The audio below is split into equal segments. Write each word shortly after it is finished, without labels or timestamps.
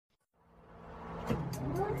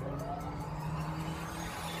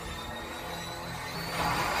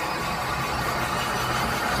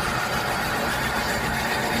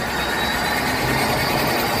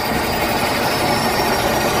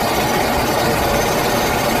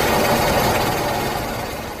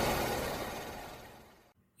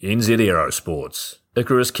NZ Aerosports,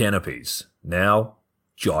 Icarus Canopies, now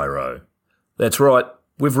Gyro. That's right,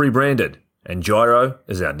 we've rebranded, and Gyro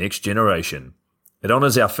is our next generation. It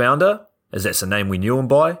honours our founder, as that's the name we knew him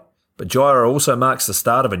by, but Gyro also marks the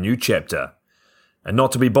start of a new chapter. And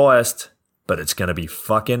not to be biased, but it's going to be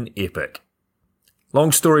fucking epic.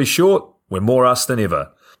 Long story short, we're more us than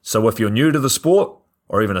ever. So if you're new to the sport,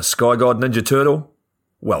 or even a Sky God Ninja Turtle,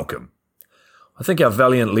 welcome. I think our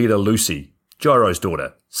valiant leader Lucy, Gyro's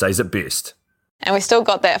daughter, says it best. And we still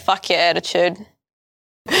got that fuck yeah attitude.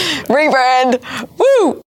 Rebrand!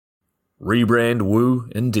 Woo! Rebrand woo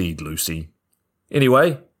indeed, Lucy.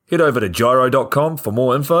 Anyway, head over to gyro.com for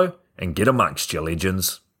more info and get amongst you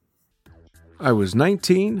legends. I was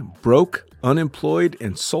 19, broke, unemployed,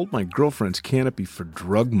 and sold my girlfriend's canopy for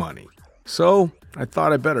drug money. So I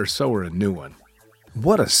thought I better sew her a new one.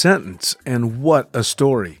 What a sentence, and what a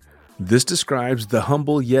story. This describes the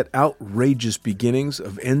humble yet outrageous beginnings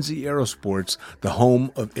of NZ Aerosports, the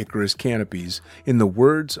home of Icarus Canopies, in the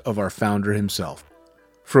words of our founder himself.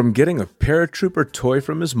 From getting a paratrooper toy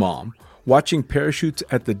from his mom, watching parachutes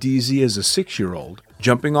at the DZ as a 6-year-old,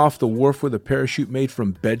 jumping off the wharf with a parachute made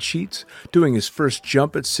from bed sheets, doing his first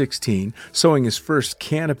jump at 16, sewing his first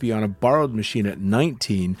canopy on a borrowed machine at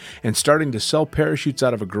 19, and starting to sell parachutes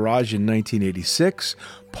out of a garage in 1986,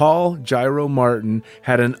 Paul Gyro Martin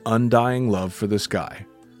had an undying love for the sky.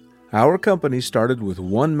 Our company started with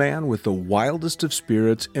one man with the wildest of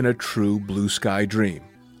spirits and a true blue sky dream,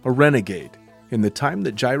 a renegade. In the time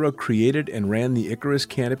that Gyro created and ran the Icarus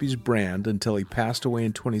Canopies brand until he passed away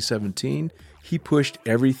in 2017, he pushed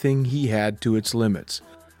everything he had to its limits.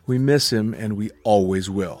 We miss him, and we always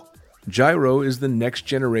will. Gyro is the next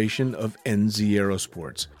generation of NZ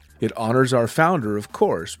Aerosports. It honors our founder, of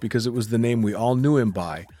course, because it was the name we all knew him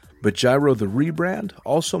by, but Gyro the rebrand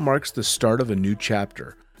also marks the start of a new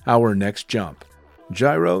chapter, our next jump.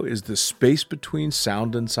 Gyro is the space between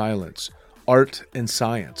sound and silence, art and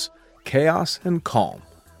science, chaos and calm.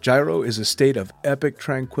 Gyro is a state of epic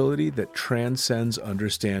tranquility that transcends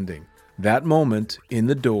understanding. That moment, in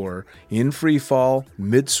the door, in freefall,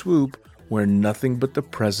 mid-swoop, where nothing but the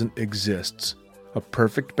present exists. A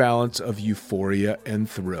perfect balance of euphoria and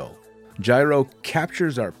thrill. Gyro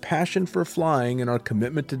captures our passion for flying and our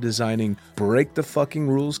commitment to designing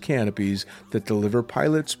break-the-fucking-rules canopies that deliver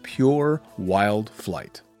pilots pure, wild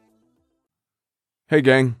flight. Hey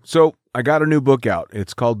gang, so I got a new book out.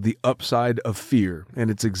 It's called The Upside of Fear,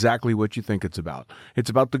 and it's exactly what you think it's about. It's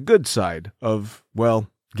about the good side of, well,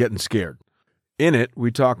 getting scared. In it,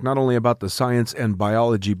 we talk not only about the science and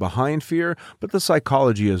biology behind fear, but the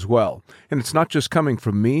psychology as well. And it's not just coming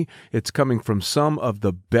from me, it's coming from some of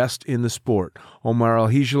the best in the sport. Omar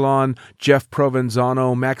Alhigelan, Jeff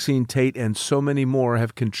Provenzano, Maxine Tate, and so many more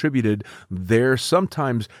have contributed their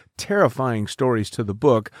sometimes terrifying stories to the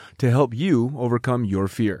book to help you overcome your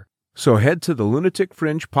fear. So head to the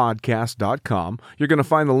lunaticfringepodcast.com. You're going to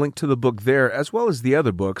find the link to the book there, as well as the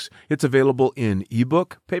other books. It's available in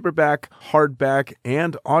ebook, paperback, hardback,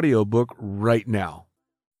 and audiobook right now.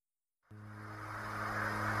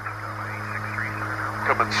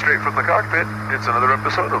 Coming straight from the cockpit, it's another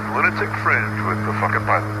episode of Lunatic Fringe with the fucking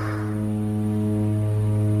pilot.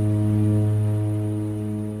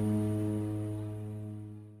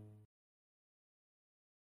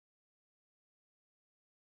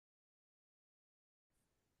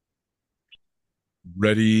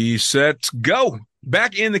 Ready, set, go.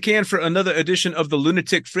 Back in the can for another edition of the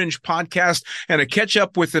Lunatic Fringe podcast and a catch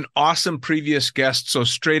up with an awesome previous guest. So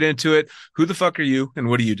straight into it. Who the fuck are you and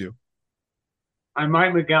what do you do? I'm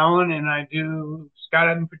Mike McGowan and I do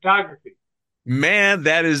skydiving photography. Man,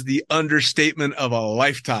 that is the understatement of a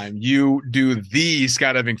lifetime. You do the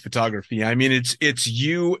skydiving photography. I mean, it's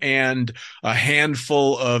you and a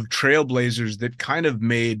handful of trailblazers that kind of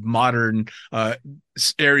made modern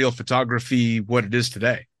aerial photography what it is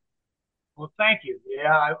today. Well, thank you.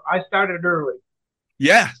 Yeah, I started early.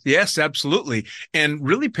 Yeah, yes, absolutely. And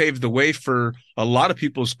really paved the way for a lot of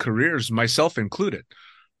people's careers, myself included.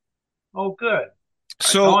 Oh, good.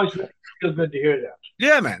 So it's always feels good to hear that.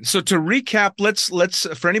 Yeah, man. So to recap, let's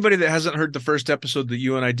for anybody that hasn't heard the first episode that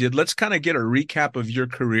you and I did, let's kind of get a recap of your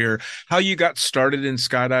career, how you got started in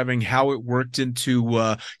skydiving, how it worked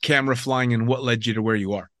into camera flying, and what led you to where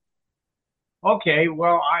you are. Okay,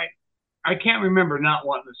 well, I can't remember not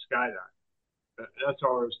wanting to skydive. That's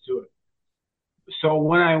all there is to it. So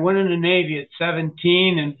when I went in the Navy at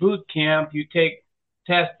 17 in boot camp, you take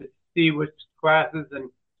tests to see which classes and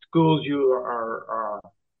schools you are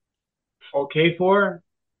okay for,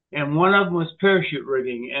 and one of them was parachute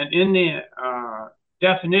rigging, and in the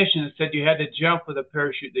definition it said you had to jump with a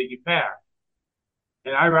parachute that you passed,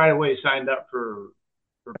 and I right away signed up for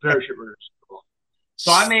for parachute rigger school.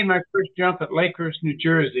 So I made my first jump at Lakehurst, New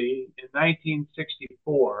Jersey in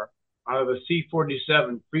 1964 out of a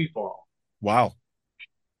C-47 freefall. Wow.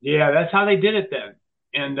 Yeah, that's how they did it then.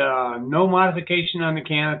 And no modification on the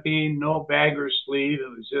canopy, no bag or sleeve. It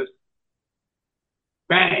was just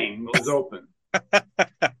bang, it was open.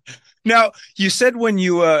 Now, you said when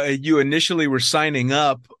you initially were signing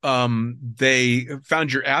up, they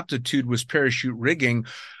found your aptitude was parachute rigging.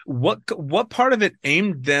 What part of it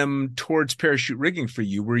aimed them towards parachute rigging for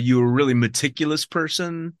you? Were you a really meticulous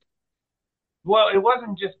person? Well, it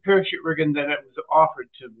wasn't just parachute rigging that it was offered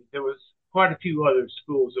to me. There was quite a few other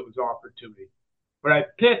schools that was offered to me. But I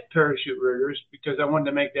picked parachute riggers because I wanted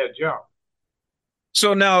to make that jump.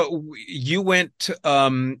 So now you went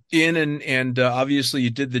in and obviously you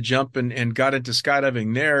did the jump and got into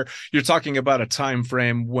skydiving there. You're talking about a time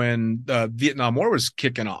frame when Vietnam War was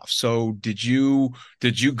kicking off. So did you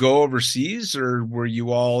go overseas or were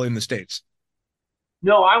you all in the States?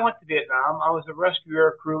 No, I went to Vietnam. I was a rescue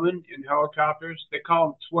air crewman in helicopters. They call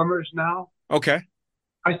them swimmers now. Okay.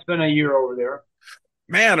 I spent a year over there.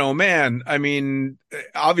 Man, oh man. I mean,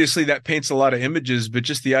 obviously that paints a lot of images, but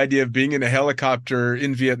just the idea of being in a helicopter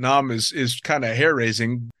in Vietnam is kind of hair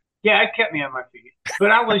raising. Yeah, it kept me on my feet.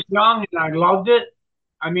 But I was young and I loved it.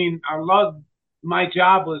 I mean, I loved my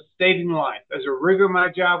job was saving lives. As a rigger, my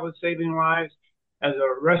job was saving lives. As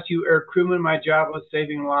a rescue air crewman, my job was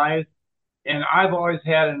saving lives. And I've always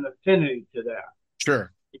had an affinity to that.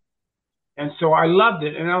 Sure. And so I loved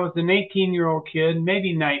it. And I was an 18-year-old kid,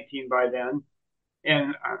 maybe 19 by then.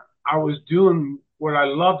 And I was doing what I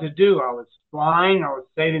love to do. I was flying. I was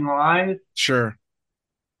saving lives. Sure.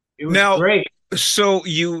 It was great. So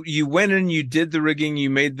you went and you did the rigging,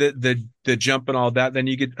 you made the jump and all that. Then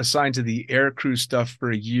you get assigned to the air crew stuff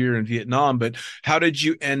for a year in Vietnam. But how did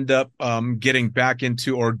you end up getting back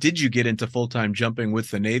into, or did you get into full-time jumping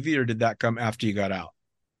with the Navy, or did that come after you got out?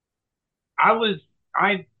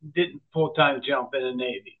 I didn't full-time jump in the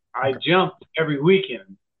Navy. I jumped every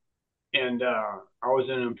weekend. And I was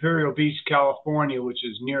in Imperial Beach, California, which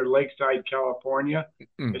is near Lakeside, California.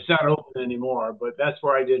 It's not open anymore, but that's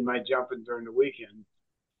where I did my jumping during the weekend.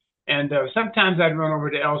 And sometimes I'd run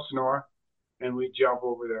over to Elsinore, and we'd jump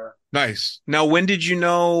over there. Nice. Now, when did you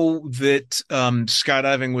know that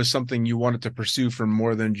skydiving was something you wanted to pursue for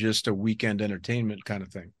more than just a weekend entertainment kind of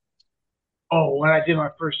thing? Oh, when I did my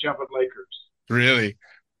first jump at Lakers. Really?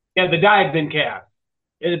 Yeah, the die had been cast.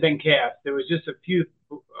 It had been cast. There was just a few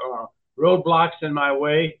roadblocks in my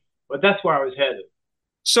way, but that's where I was headed.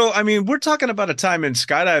 So, I mean, we're talking about a time in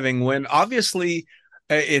skydiving when obviously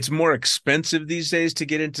it's more expensive these days to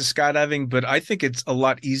get into skydiving, but I think it's a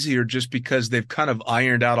lot easier just because they've kind of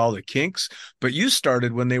ironed out all the kinks. But you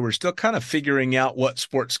started when they were still kind of figuring out what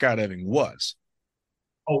sport skydiving was.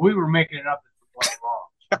 Oh, we were making it up as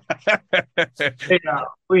we went along.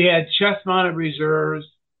 We had chest-mounted reserves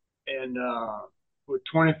and with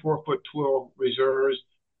 24-foot twill reserves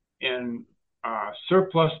and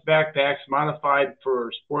surplus backpacks modified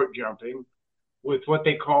for sport jumping with what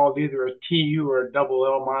they called either a TU or a double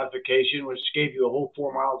L modification, which gave you a whole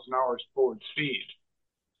 4 miles an hour forward speed.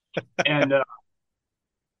 And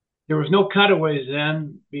there was no cutaways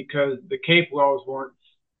then because the cape wells weren't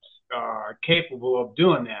capable of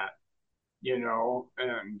doing that, you know.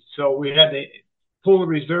 And so we had to pull the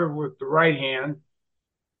reserve with the right hand,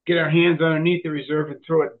 get our hands underneath the reserve and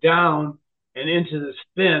throw it down and into the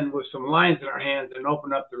spin with some lines in our hands and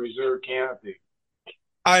open up the reserve canopy.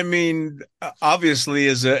 I mean, obviously,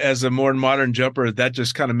 as a more modern jumper, that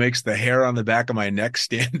just kind of makes the hair on the back of my neck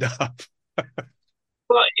stand up.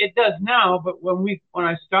 Well, it does now, but when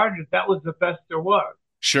I started, that was the best there was.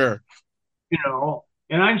 Sure. You know,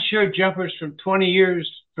 and I'm sure jumpers from 20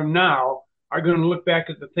 years from now are going to look back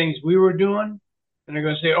at the things we were doing and they're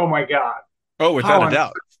going to say, "Oh my God." Oh, without a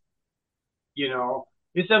doubt. You know,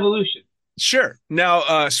 it's evolution. Sure.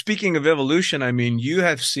 Now, speaking of evolution, I mean, you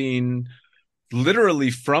have seen literally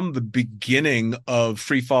from the beginning of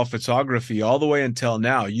free fall photography all the way until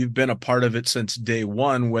now. You've been a part of it since day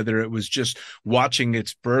one, whether it was just watching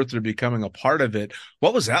its birth or becoming a part of it.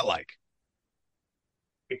 What was that like?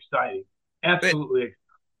 Exciting. Absolutely exciting.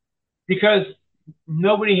 Because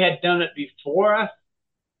nobody had done it before us.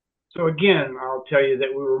 So again, I'll tell you that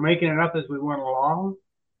we were making it up as we went along.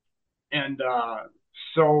 And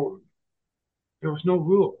so there was no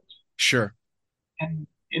rules. Sure. And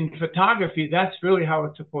in photography, that's really how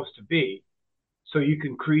it's supposed to be. So you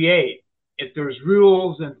can create. If there's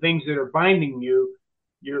rules and things that are binding you,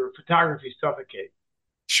 your photography suffocates.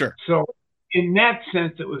 Sure. So in that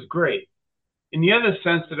sense, it was great. In the other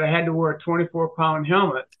sense that I had to wear a 24-pound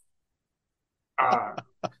helmet,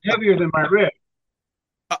 heavier than my rib.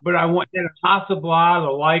 but I went in a Hasselblad,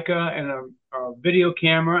 a Leica, and a video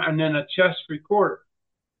camera, and then a chest recorder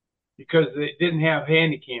because they didn't have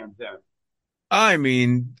handy cams then. I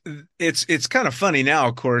mean, it's kind of funny now,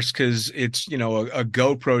 of course, because it's a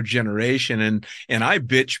GoPro generation, and I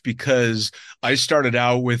bitch because I started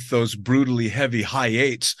out with those brutally heavy high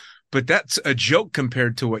eights, but that's a joke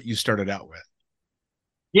compared to what you started out with.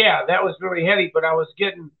 Yeah, that was really heavy, but I was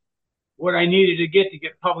getting what I needed to get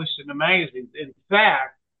published in the magazines. In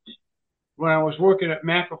fact, when I was working at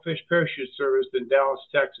Macrofish Parachute Service in Dallas,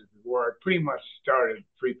 Texas, where I pretty much started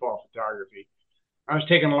free fall photography, I was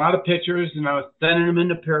taking a lot of pictures and I was sending them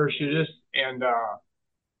into parachutists. And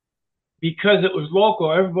because it was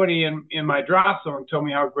local, everybody in my drop zone told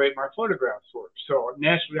me how great my photographs were. So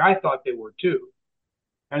naturally, I thought they were too.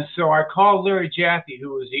 And so I called Larry Jaffe,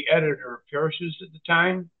 who was the editor of Parachutes at the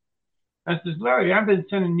time. I says, Larry, I've been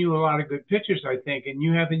sending you a lot of good pictures, I think, and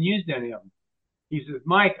you haven't used any of them. He says,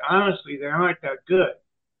 Mike, honestly, they aren't that good.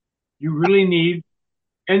 You really need,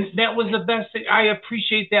 and that was the best thing. I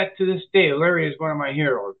appreciate that to this day. Larry is one of my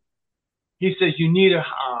heroes. He says you need a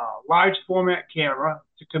large format camera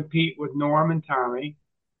to compete with Norm and Tommy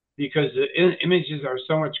because the images are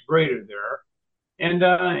so much greater there. And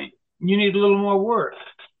you need a little more work.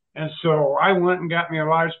 And so I went and got me a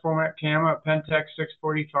large format camera, a Pentax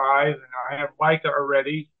 645, and I have Leica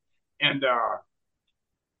already, and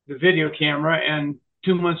the video camera. And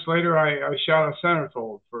 2 months later, I shot a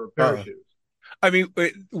centerfold for parachutes. I mean,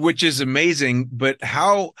 which is amazing, but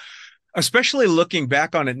how, especially looking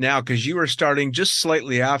back on it now, because you were starting just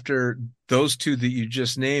slightly after those two that you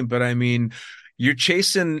just named, but I mean, you're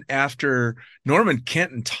chasing after Norman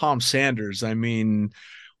Kent and Tom Sanders. I mean,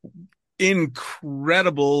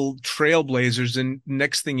 incredible trailblazers, and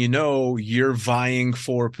next thing you know, you're vying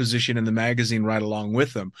for position in the magazine right along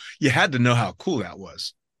with them. You had to know how cool that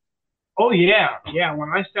was. Oh yeah, yeah. When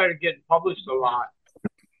I started getting published a lot,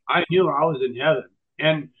 I knew I was in heaven,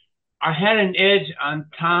 and I had an edge on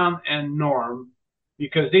Tom and Norm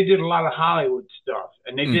because they did a lot of Hollywood stuff,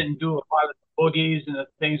 and they didn't do a lot of the boogies and the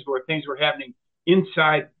things were happening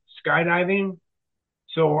inside skydiving.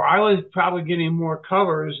 So I was probably getting more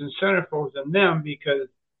covers and centerfolds than them because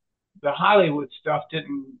the Hollywood stuff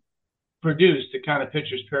didn't produce the kind of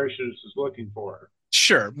pictures parachutists was looking for.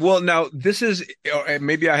 Sure. Well, now this is,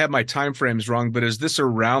 maybe I have my time frames wrong, but is this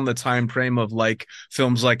around the time frame of like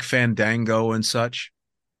films like Fandango and such?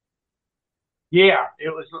 Yeah, it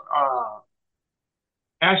was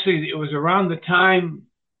actually it was around the time.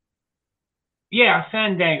 Yeah,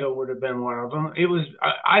 Fandango would have been one of them. It was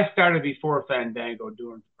I started before Fandango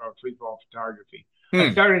doing free fall photography.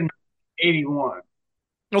 I started in '81.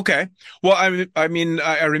 Okay. Well, I mean,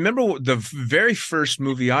 I remember the very first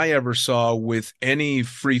movie I ever saw with any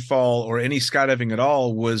free fall or any skydiving at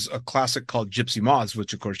all was a classic called Gypsy Moths,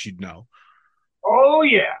 which of course you'd know. Oh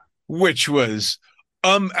yeah. Which was,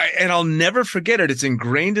 and I'll never forget it. It's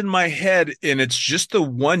ingrained in my head, and it's just the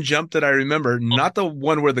one jump that I remember, not the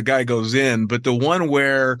one where the guy goes in, but the one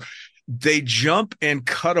where they jump and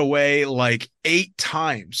cut away like 8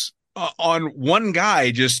 times. On one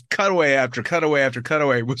guy, just cutaway after cutaway after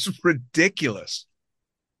cutaway. It was ridiculous.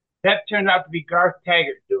 That turned out to be Garth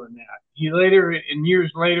Taggart doing that. He later, and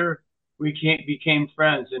years later, we became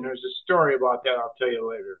friends, and there's a story about that I'll tell you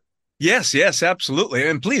later. Yes, yes, absolutely.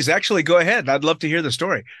 And please, actually, go ahead. I'd love to hear the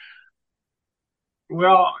story.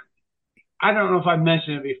 Well, I don't know if I've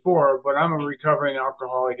mentioned it before, but I'm a recovering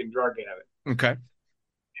alcoholic and drug addict. Okay.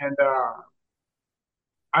 And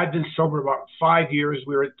I've been sober about 5 years.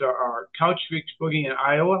 We were at the Couch Freaks Boogie in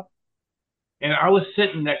Iowa, and I was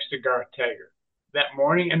sitting next to Garth Taggart that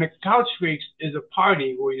morning. And the Couch Freaks is a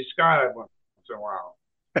party where you skydive once in a while.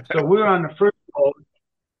 So we were on the first boat,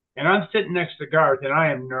 and I'm sitting next to Garth, and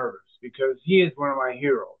I am nervous because he is one of my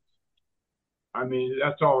heroes. I mean,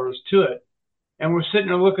 that's all there is to it. And we're sitting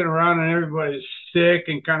there looking around, and everybody's sick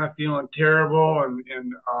and kind of feeling terrible. And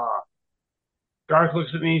Garth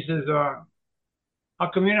looks at me and says, how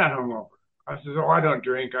come you're not hungover? I says, oh, I don't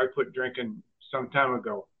drink. I quit drinking some time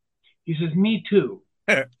ago. He says, me too.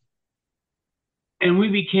 And we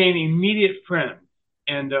became immediate friends.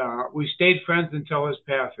 And we stayed friends until his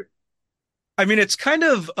passing. I mean, it's kind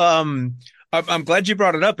of, I'm glad you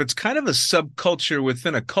brought it up. It's kind of a subculture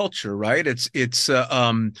within a culture, right?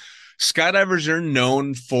 Skydivers are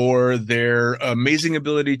known for their amazing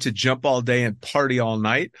ability to jump all day and party all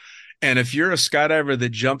night. And if you're a skydiver that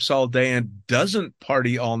jumps all day and doesn't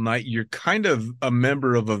party all night, you're kind of a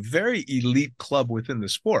member of a very elite club within the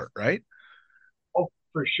sport, right? Oh,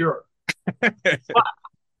 for sure. But,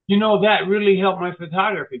 that really helped my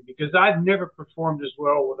photography because I've never performed as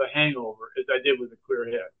well with a hangover as I did with a clear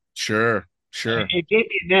head. Sure. Sure. It gave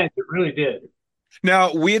me an edge. It really did.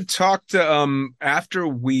 Now, we had talked after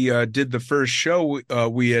we did the first show,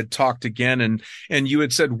 we had talked again, and you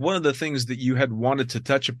had said one of the things that you had wanted to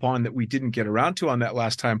touch upon that we didn't get around to on that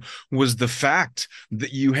last time was the fact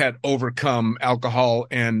that you had overcome alcohol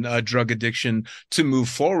and drug addiction to move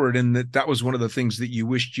forward, and that was one of the things that you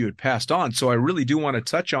wished you had passed on. So I really do want to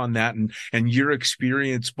touch on that and your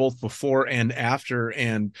experience both before and after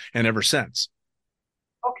and ever since.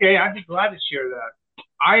 Okay, I'd be glad to share that.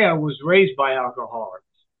 I was raised by alcoholics,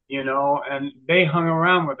 and they hung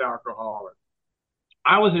around with alcoholics.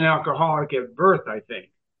 I was an alcoholic at birth, I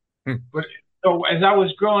think. But so as I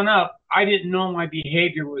was growing up, I didn't know my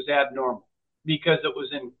behavior was abnormal because it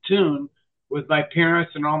was in tune with my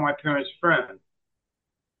parents and all my parents' friends.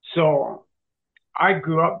 So I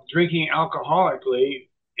grew up drinking alcoholically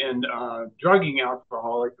and drugging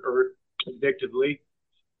alcoholic or addictively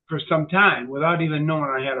for some time without even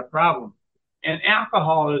knowing I had a problem. And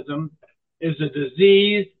alcoholism is a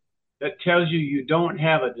disease that tells you you don't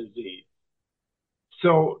have a disease.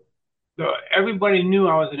 So everybody knew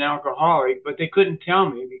I was an alcoholic, but they couldn't tell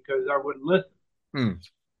me because I wouldn't listen.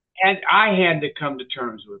 And I had to come to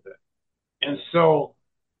terms with it. And so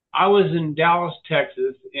I was in Dallas,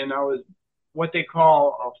 Texas, and I was what they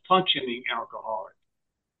call a functioning alcoholic.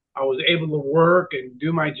 I was able to work and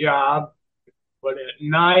do my job, but at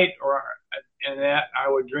night I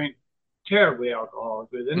would drink terribly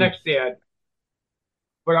alcoholically. The next day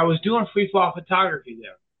but I was doing freefall photography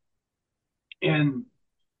there. And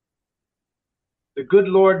the good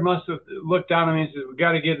Lord must have looked down on me and said, we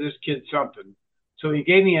got to give this kid something. So he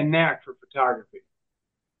gave me a knack for photography.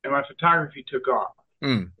 And my photography took off.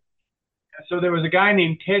 And so there was a guy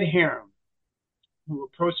named Ted Harum who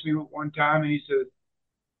approached me one time and he said,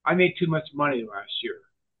 I made too much money last year.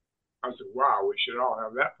 I said, wow, we should all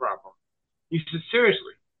have that problem. He said,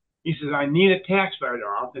 seriously. He says, I need a tax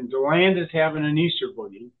write-off, and DeLand is having an Easter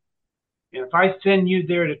boogie. And if I send you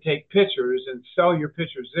there to take pictures and sell your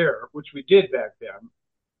pictures there, which we did back then,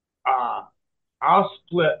 I'll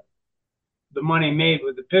split the money made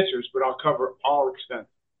with the pictures, but I'll cover all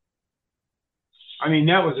expenses. I mean,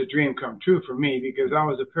 that was a dream come true for me because I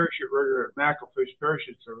was a parachute rigger at Mackelfish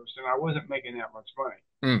Parachute Service, and I wasn't making that much money.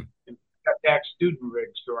 And I got back student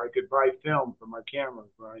rigs so I could buy film for my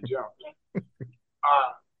cameras when I jumped.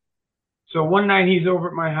 So one night he's over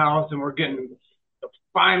at my house and we're getting the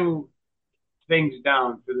final things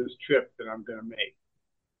down for this trip that I'm going to make.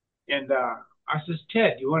 And I says,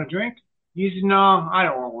 Ted, you want a drink? He says, no, I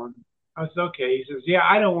don't want one. I said, okay. He says, yeah,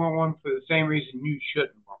 I don't want one for the same reason you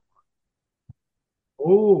shouldn't want one.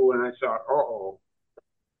 Oh, and I thought, uh-oh.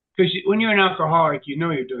 Because when you're an alcoholic, you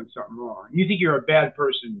know you're doing something wrong. You think you're a bad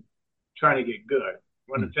person trying to get good,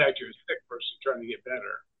 when in fact you're a sick person trying to get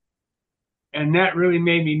better. And that really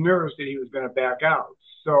made me nervous that he was going to back out.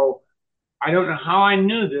 So I don't know how I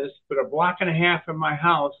knew this, but a block and a half from my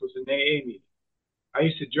house was an AA meeting. I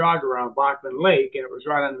used to jog around Bachman Lake, and it was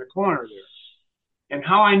right on the corner there. And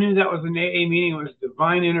how I knew that was an AA meeting was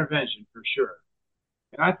divine intervention for sure.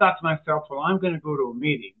 And I thought to myself, well, I'm going to go to a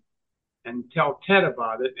meeting and tell Ted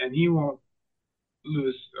about it, and he won't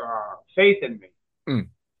lose faith in me.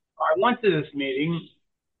 I went to this meeting,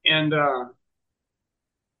 and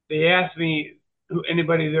they asked me,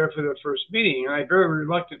 anybody there for the first meeting, and I very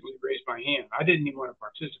reluctantly raised my hand. I didn't even want to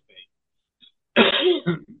participate.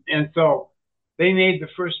 And so they made the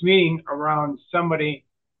first meeting around somebody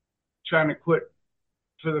trying to quit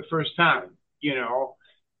for the first time,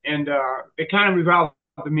 and they kind of revolved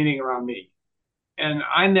the meeting around me. And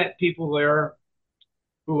I met people there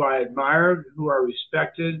who I admired, who I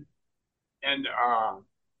respected, and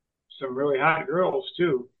some really hot girls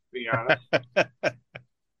too, to be honest.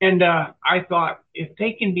 And I thought, if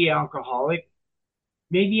they can be alcoholic,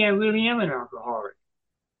 maybe I really am an alcoholic.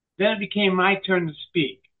 Then it became my turn to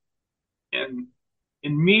speak. And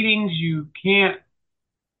in meetings, you can't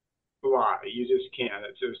lie. You just can't.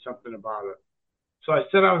 There's something about it. So I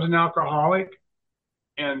said I was an alcoholic.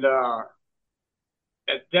 And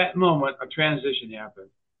at that moment, a transition happened.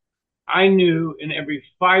 I knew in every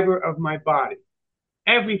fiber of my body,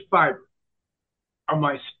 every fiber of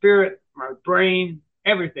my spirit, my brain,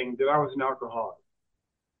 everything, that I was an alcoholic.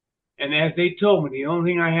 And as they told me, the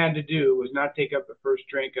only thing I had to do was not take up the first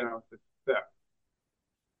drink, and I was set.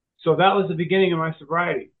 So that was the beginning of my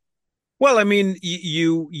sobriety. Well, I mean,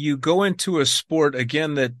 you go into a sport,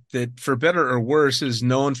 again, that for better or worse is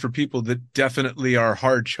known for people that definitely are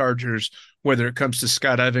hard chargers, whether it comes to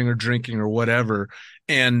skydiving or drinking or whatever.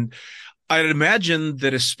 And I'd imagine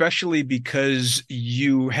that, especially because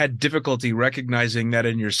you had difficulty recognizing that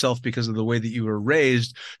in yourself because of the way that you were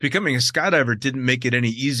raised, becoming a skydiver didn't make it any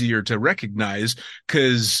easier to recognize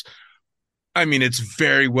because I mean, it's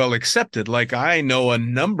very well accepted. Like, I know a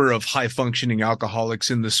number of high functioning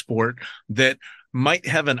alcoholics in the sport that might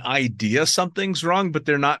have an idea something's wrong, but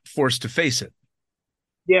they're not forced to face it.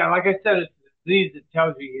 Yeah, like I said, it's a disease that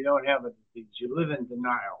tells you you don't have a disease. You live in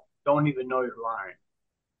denial. Don't even know you're lying.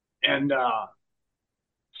 And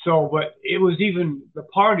but it was even the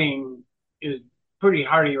partying is pretty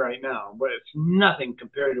hardy right now, but it's nothing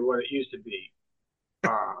compared to what it used to be.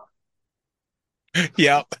 Uh,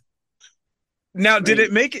 Yeah. Now, I mean, did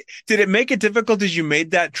it make it difficult as you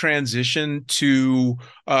made that transition to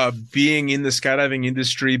being in the skydiving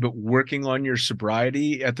industry, but working on your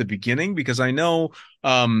sobriety at the beginning? Because I know,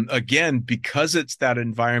 again, because it's that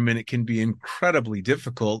environment, it can be incredibly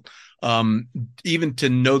difficult, even to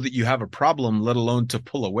know that you have a problem, let alone to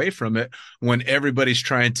pull away from it when everybody's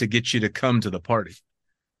trying to get you to come to the party.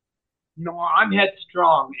 no, I'm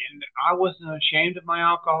headstrong, and I wasn't ashamed of my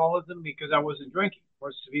alcoholism because I wasn't drinking.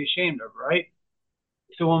 What's to be ashamed of, right?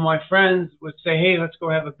 So when my friends would say, "Hey, let's go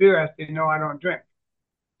have a beer," I say, "No, I don't drink.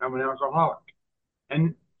 I'm an alcoholic."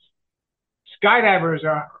 And skydivers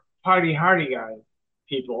are party hardy guys,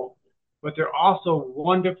 people, but they're also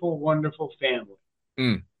wonderful, wonderful family.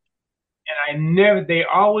 Mm, They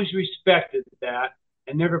always respected that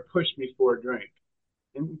and never pushed me for a drink.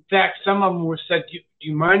 In fact, some of them were said, do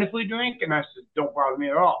you mind if we drink? And I said, don't bother me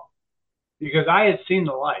at all. Because I had seen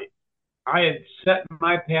the light. I had set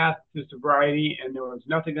my path to sobriety, and there was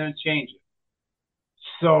nothing going to change it.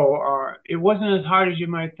 So it wasn't as hard as you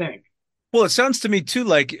might think. well, it sounds to me too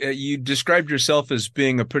like you described yourself as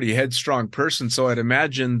being a pretty headstrong person. So I'd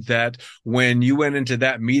imagine that when you went into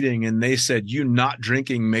that meeting and they said you not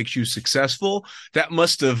drinking makes you successful, that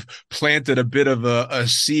must have planted a bit of a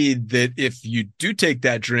seed that if you do take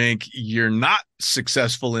that drink, you're not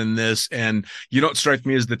successful in this. And you don't strike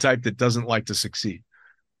me as the type that doesn't like to succeed.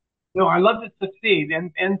 No, I love to succeed.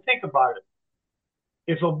 And think about it.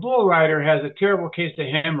 If a bull rider has a terrible case of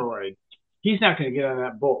hemorrhoid, he's not going to get on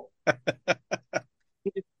that bull.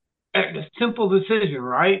 It's a simple decision,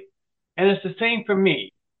 right? And it's the same for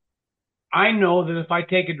me. I know that if I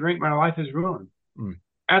take a drink, my life is ruined. Mm,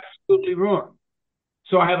 Absolutely ruined.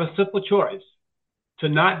 So I have a simple choice to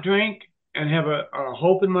not drink and have a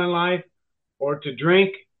hope in my life, or to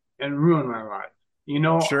drink and ruin my life. You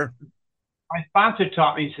know, sure. my sponsor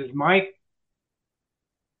taught me, he says, Mike,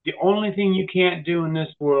 the only thing you can't do in this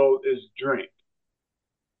world is drink.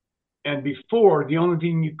 And before, the only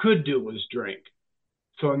thing you could do was drink.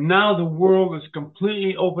 So now the world is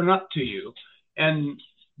completely open up to you, and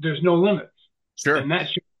there's no limits. Sure. And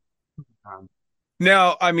that's your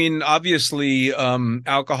Now, I mean, obviously,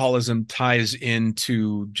 alcoholism ties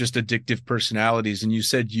into just addictive personalities, and you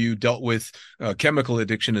said you dealt with chemical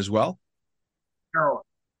addiction as well. heroin.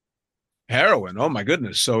 Heroin. Oh my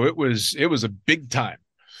goodness. So it was a big time.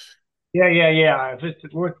 Yeah, yeah, yeah. If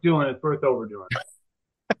it's worth doing, it's worth overdoing.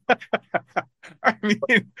 I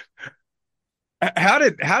mean, how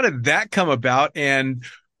did that come about, and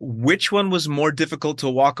which one was more difficult to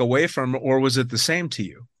walk away from, or was it the same to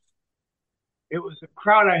you? It was the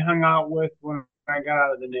crowd I hung out with when I got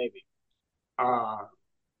out of the Navy. Uh,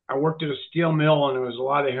 I worked at a steel mill, and there was a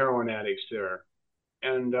lot of heroin addicts there.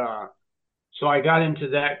 And so I got into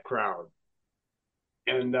that crowd.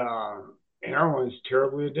 And heroin's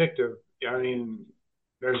terribly addictive. I mean,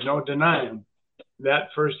 there's no denying that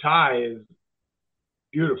first high is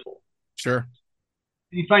beautiful. Sure.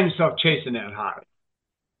 You find yourself chasing that high.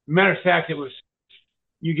 Matter of fact,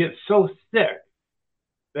 you get so sick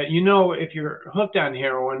that if you're hooked on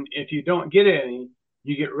heroin, if you don't get any,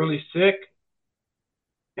 you get really sick.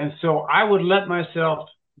 And so I would let myself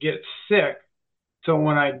get sick. So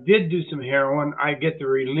when I did do some heroin, I get the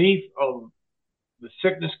relief of the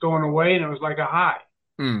sickness going away, and it was like a high.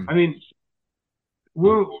 Mm, I mean,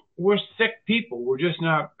 we're sick people. We're just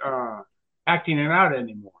not acting it out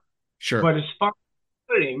anymore. sure. But as far as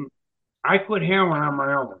quitting, I quit heroin on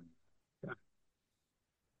my own.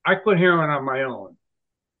 I quit heroin on my own,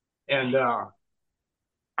 and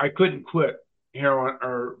I couldn't quit heroin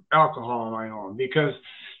or alcohol on my own because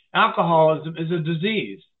alcoholism is a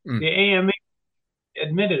disease. Mm, The AMA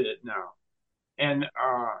admitted it now, and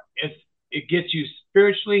it gets you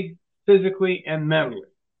spiritually, physically, and mentally.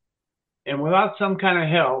 And without some kind of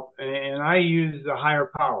help, and I use the higher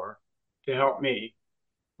power to help me.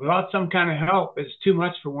 Without some kind of help, it's too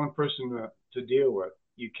much for one person to deal with.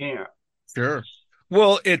 You can't. sure.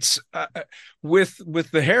 Well, it's with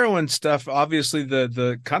the heroin stuff, obviously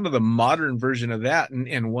the kind of the modern version of that,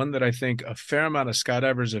 and one that I think a fair amount of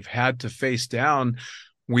skydivers have had to face down.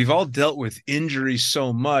 We've all dealt with injury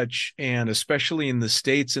so much, and especially in the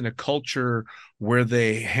States, in a culture where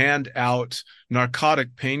they hand out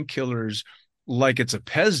narcotic painkillers like it's a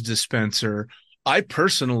Pez dispenser. I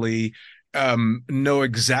personally know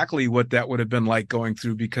exactly what that would have been like going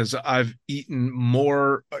through, because I've eaten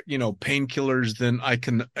more, painkillers than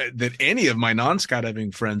that any of my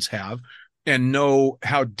non-skydiving friends have, and know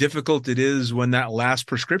how difficult it is when that last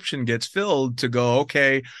prescription gets filled to go,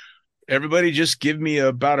 okay, everybody just give me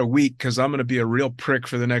about a week because I'm going to be a real prick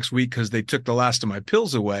for the next week because they took the last of my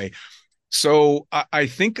pills away. So I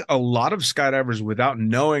think a lot of skydivers, without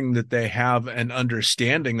knowing that they have an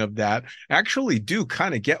understanding of that, actually do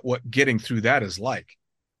kind of get what getting through that is like.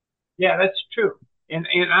 Yeah, that's true. And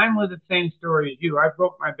I'm with the same story as you. I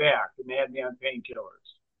broke my back and they had me on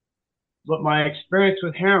painkillers. But my experience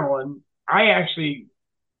with heroin,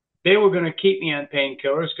 they were going to keep me on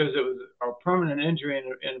painkillers because it was a permanent injury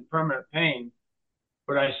and permanent pain.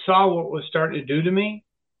 But I saw what it was starting to do to me,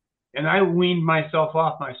 and I weaned myself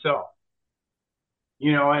off myself.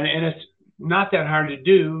 And it's not that hard to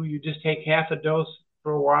do. You just take half a dose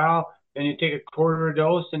for a while, then you take a quarter a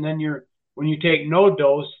dose, and then when you take no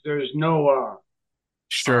dose, there's no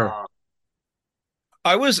Sure.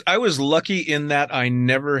 I was lucky in that I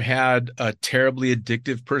never had a terribly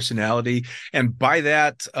addictive personality, and by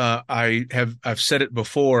that I've said it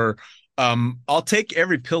before. I'll take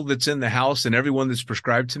every pill that's in the house and everyone that's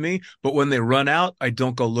prescribed to me, but when they run out, I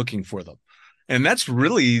don't go looking for them. And that's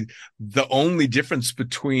really the only difference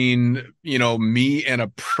between, me and a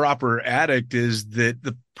proper addict, is that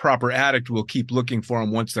the proper addict will keep looking for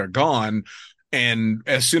them once they're gone. And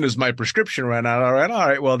as soon as my prescription ran out, all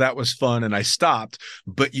right, well, that was fun, and I stopped.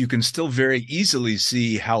 But you can still very easily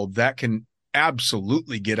see how that can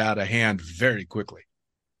absolutely get out of hand very quickly.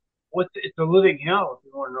 It's a living hell if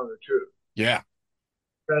you want to know the truth. Yeah,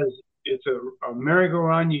 Because it's a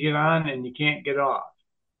merry-go-round you get on and you can't get off.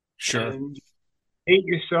 sure. And you hate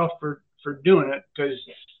yourself for doing it because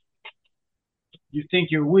you think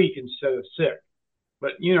you're weak instead of sick.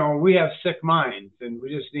 But, we have sick minds and we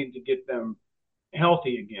just need to get them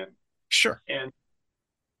healthy again. Sure. And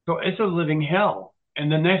so it's a living hell.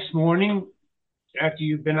 And the next morning, after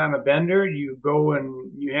you've been on a bender, you go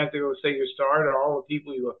and you have to go say you're sorry to all the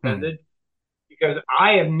people you offended. Because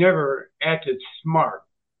I have never acted smart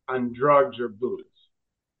on drugs or booze.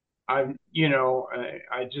 I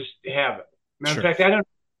just haven't. Matter of fact, I don't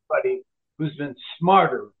know anybody who's been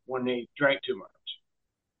smarter when they drank too much.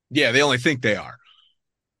 Yeah, they only think they are.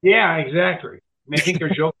 Yeah, exactly. And they think they're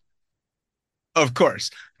joking. Of course.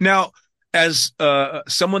 Now, as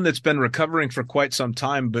someone that's been recovering for quite some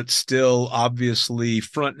time, but still obviously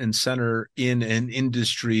front and center in an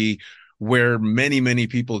industry where many, many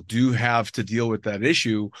people do have to deal with that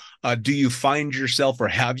issue, do you find yourself, or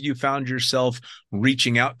have you found yourself,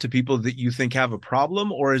 reaching out to people that you think have a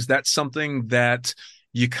problem? Or is that something that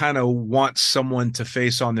you kind of want someone to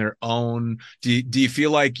face on their own? Do you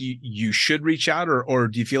feel like you should reach out, or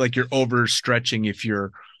do you feel like you're overstretching if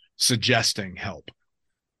you're suggesting help?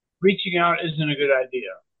 Reaching out isn't a good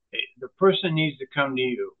idea. The person needs to come to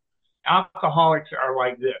you. Alcoholics are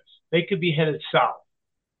like this. They could be headed south,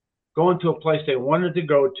 going to a place they wanted to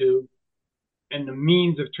go to, and the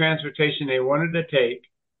means of transportation they wanted to take,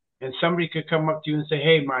 and somebody could come up to you and say,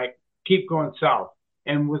 hey, Mike, keep going south.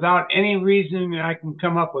 And without any reason I can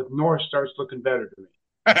come up with, north starts looking better to me.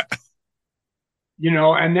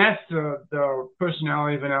 And that's the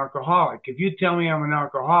personality of an alcoholic. If you tell me I'm an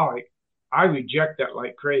alcoholic, I reject that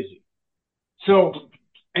like crazy. So,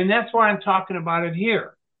 and that's why I'm talking about it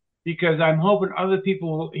here, because I'm hoping other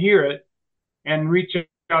people will hear it and reach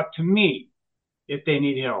out to me if they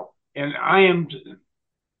need help. And I am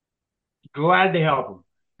glad to help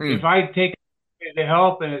them. If I take the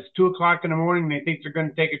help and it's 2:00 in the morning and they think they're going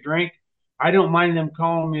to take a drink, I don't mind them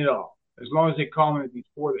calling me at all, as long as they call me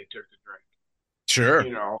before they took the drink. Sure.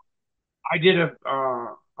 I did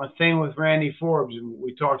a thing with Randy Forbes, and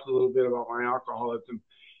we talked a little bit about my alcoholism,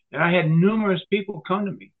 and I had numerous people come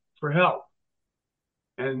to me for help.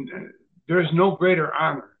 And there's no greater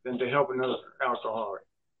honor than to help another alcoholic.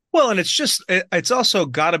 Well, and it's also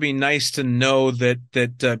got to be nice to know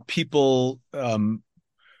that people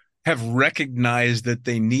have recognized that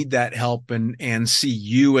they need that help and see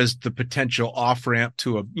you as the potential off ramp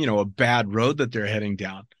to a bad road that they're heading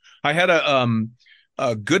down. I had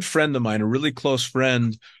a good friend of mine, a really close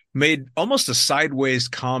friend, made almost a sideways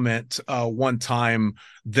comment one time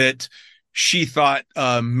that she thought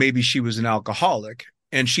maybe she was an alcoholic.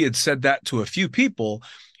 And she had said that to a few people.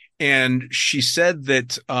 And she said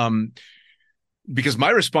that because my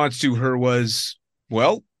response to her was,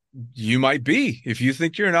 well, you might be. If you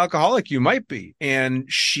think you're an alcoholic, you might be. And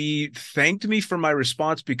she thanked me for my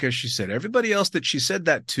response because she said everybody else that she said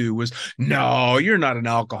that to was, no, you're not an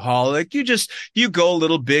alcoholic. You go a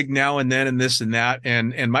little big now and then and this and that.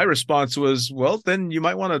 And my response was, well, then you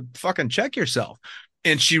might want to fucking check yourself.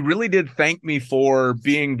 And she really did thank me for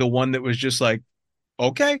being the one that was just like,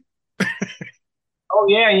 okay. Oh,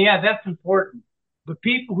 yeah, that's important. The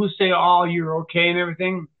people who say, oh, you're okay and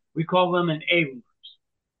everything, we call them enablers.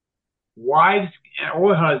 Wives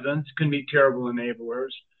or husbands can be terrible enablers.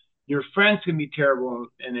 Your friends can be terrible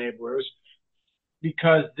enablers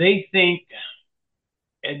because they think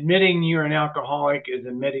admitting you're an alcoholic is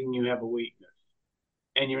admitting you have a weakness,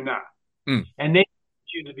 and you're not. And they want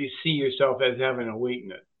you to see yourself as having a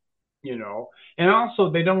weakness, And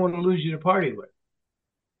also, they don't want to lose you to party with.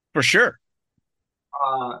 For sure.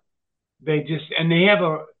 They have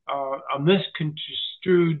a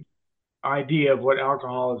misconstrued idea of what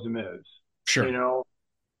alcoholism is. Sure.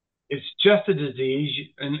 It's just a disease.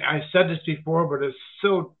 And I said this before, but it's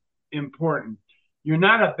so important. You're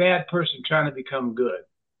not a bad person trying to become good.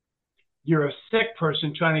 You're a sick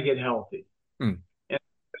person trying to get healthy. And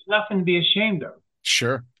there's nothing to be ashamed of.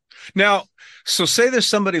 Sure. Now, so say there's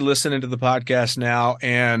somebody listening to the podcast now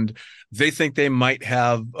and they think they might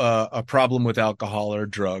have a problem with alcohol or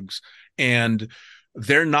drugs, and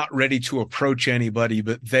they're not ready to approach anybody,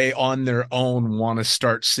 but they on their own want to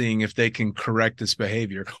start seeing if they can correct this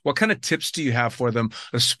behavior. What kind of tips do you have for them,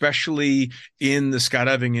 especially in the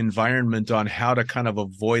skydiving environment, on how to kind of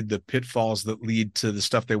avoid the pitfalls that lead to the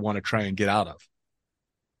stuff they want to try and get out of?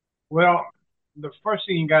 Well, the first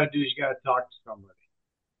thing you got to do is you got to talk to somebody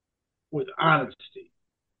with honesty,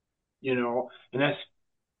 and that's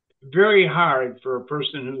very hard for a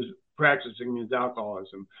person who's practicing his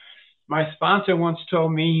alcoholism. My sponsor once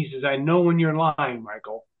told me, he says, I know when you're lying,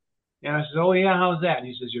 Michael. And I said, oh, yeah, how's that? And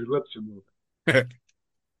he says, your lips are moving.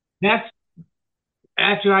 That's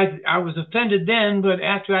after I was offended then, but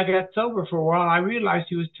after I got sober for a while, I realized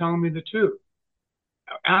he was telling me the truth.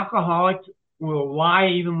 Alcoholics will lie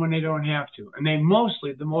even when they don't have to. And they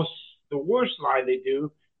mostly, the worst lie they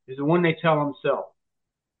do is the one they tell themselves.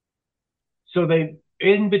 So they,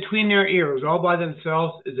 in between their ears, all by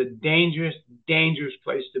themselves, is a dangerous, dangerous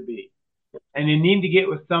place to be. And you need to get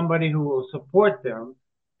with somebody who will support them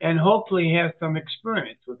and hopefully have some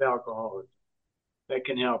experience with alcoholism that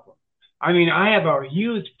can help them. I mean, I have a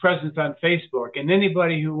huge presence on Facebook, and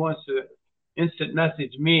anybody who wants to instant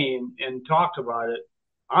message me and talk about it,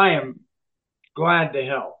 I am glad to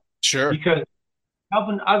help. Sure. Because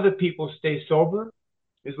helping other people stay sober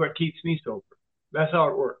is what keeps me sober. That's how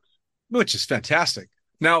it works. Which is fantastic.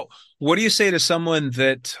 Now, what do you say to someone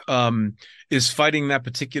that is fighting that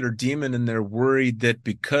particular demon and they're worried that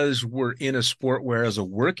because we're in a sport where as a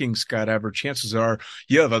working skydiver, chances are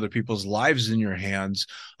you have other people's lives in your hands?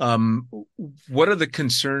 What are the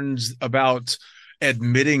concerns about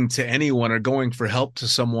admitting to anyone or going for help to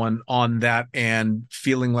someone on that and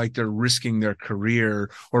feeling like they're risking their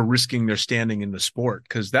career or risking their standing in the sport?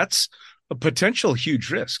 Because that's a potential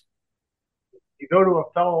huge risk. You go to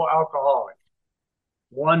a fellow alcoholic,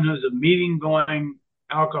 one who's a meeting-going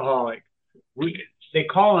alcoholic. They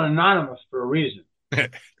call it anonymous for a reason.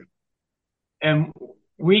 And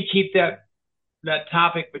we keep that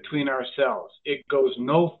topic between ourselves. It goes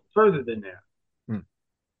no further than that.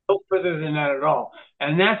 No further than that at all.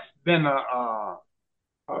 And that's been a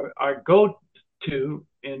go-to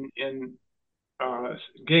in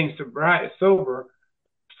getting sober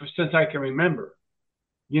since I can remember.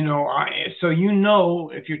 So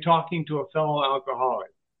if you're talking to a fellow alcoholic,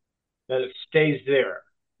 that it stays there.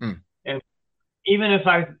 And even if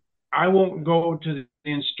I won't go to the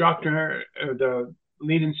instructor or the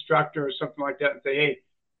lead instructor or something like that and say, hey,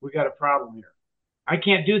 we got a problem here. I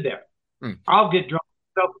can't do that. I'll get drunk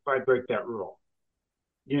myself if I break that rule.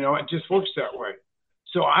 It just works that way.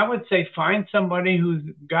 So I would say find somebody who's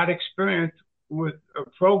got experience with a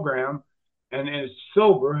program and is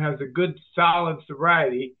sober, has a good, solid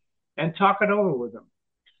sobriety, and talk it over with them.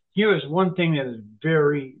 Here is one thing that is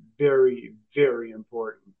very, very, very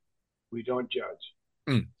important. We don't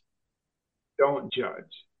judge. Don't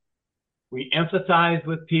judge. We empathize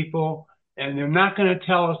with people, and they're not going to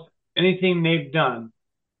tell us anything they've done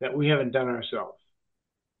that we haven't done ourselves.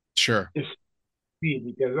 Sure. It's me,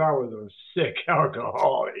 because I was a sick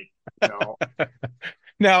alcoholic.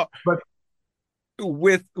 Now, but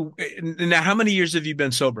now, how many years have you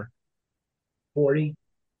been sober? 40.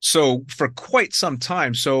 So for quite some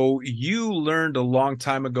time. So you learned a long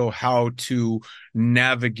time ago how to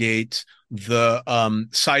navigate the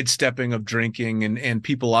sidestepping of drinking, and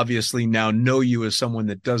people obviously now know you as someone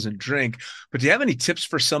that doesn't drink. But do you have any tips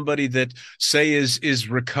for somebody that say is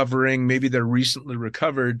recovering, maybe they're recently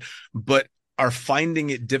recovered, but are finding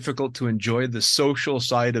it difficult to enjoy the social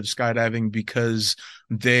side of skydiving because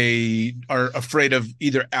they are afraid of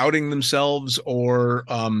either outing themselves or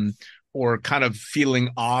kind of feeling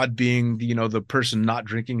odd being, the person not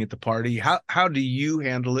drinking at the party? How do you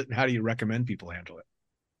handle it, and how do you recommend people handle it?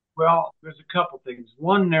 Well, there's a couple things.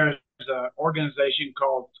 One, there's an organization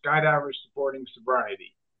called Skydivers Supporting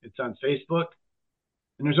Sobriety. It's on Facebook,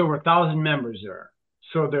 and there's over 1,000 members there.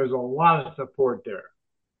 So there's a lot of support there.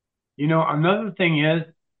 Another thing is,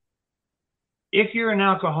 if you're an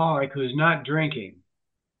alcoholic who's not drinking,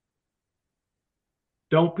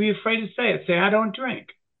 don't be afraid to say it. Say, I don't drink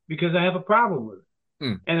because I have a problem with it.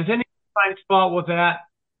 Mm. And if anyone finds fault with that,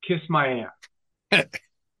 kiss my ass.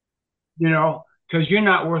 Because you're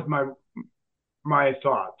not worth my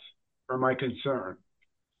thoughts or my concern.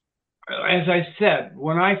 As I said,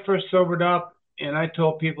 when I first sobered up and I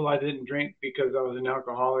told people I didn't drink because I was an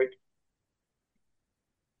alcoholic,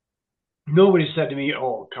 nobody said to me,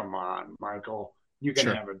 "Oh, come on, Michael, you can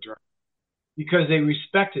have a drink," because they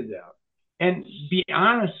respected that. And be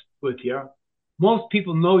honest with you, most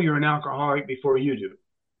people know you're an alcoholic before you do.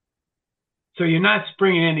 So you're not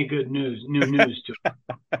springing any new news to them.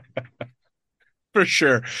 For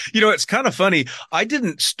sure. It's kind of funny. I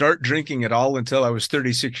didn't start drinking at all until I was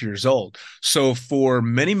 36 years old. So for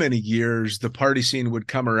many, many years, the party scene would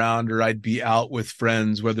come around, or I'd be out with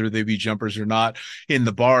friends, whether they be jumpers or not, in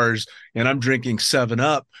the bars, and I'm drinking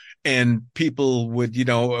 7-Up, and people would,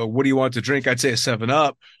 what do you want to drink? I'd say a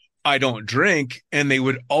 7-Up. I don't drink. And they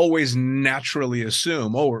would always naturally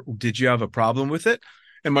assume, oh, did you have a problem with it?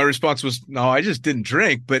 And my response was, no, I just didn't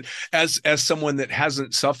drink. But as someone that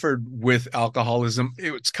hasn't suffered with alcoholism,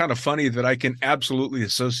 it's kind of funny that I can absolutely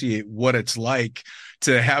associate what it's like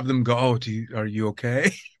to have them go, oh, are you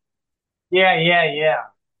okay? Yeah.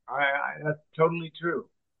 That's totally true.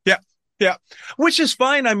 Yeah, which is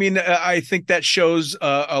fine. I mean, I think that shows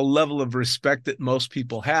a level of respect that most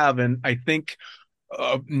people have. And I think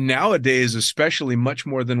nowadays, especially much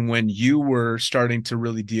more than when you were starting to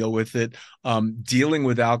really deal with it, dealing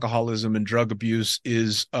with alcoholism and drug abuse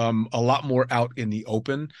is a lot more out in the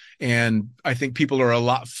open. And I think people are a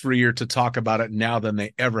lot freer to talk about it now than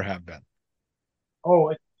they ever have been.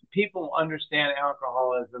 Oh, people understand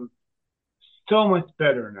alcoholism so much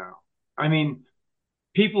better now. I mean,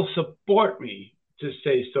 people support me to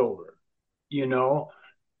stay sober.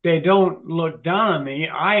 They don't look down on me.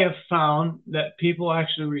 I have found that people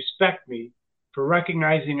actually respect me for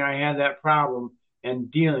recognizing I had that problem and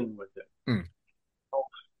dealing with it. Mm. So,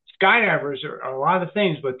 skydivers are a lot of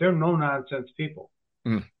things, but they're no nonsense people.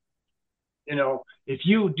 Mm. If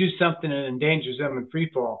you do something that endangers them in free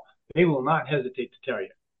fall, they will not hesitate to tell you.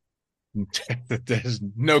 There's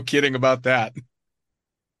no kidding about that.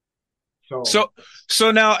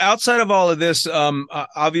 So now, outside of all of this,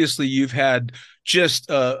 obviously you've had just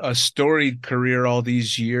a storied career all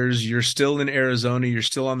these years. You're still in Arizona. You're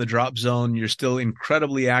still on the drop zone. You're still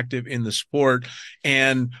incredibly active in the sport.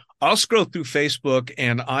 And I'll scroll through Facebook,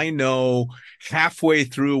 and I know halfway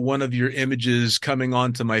through one of your images coming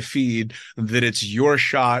onto my feed that it's your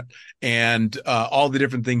shot and all the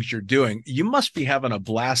different things you're doing. You must be having a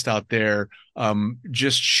blast out there,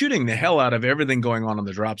 just shooting the hell out of everything going on in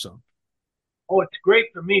the drop zone. Oh, it's great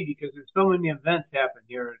for me because there's so many events happen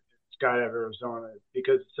here in Skydive, Arizona,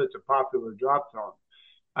 because it's such a popular drop zone.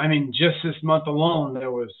 I mean, just this month alone,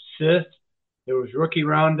 there was CIS, there was Rookie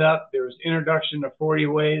Roundup, there was Introduction to 40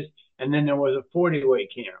 Ways, and then there was a 40-way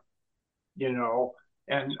camp,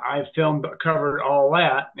 and I covered all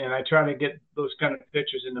that, and I try to get those kind of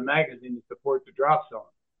pictures in the magazine to support the drop zone.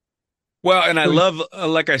 Well, and I love,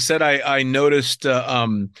 like I said, I noticed,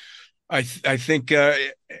 I think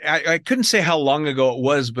I couldn't say how long ago it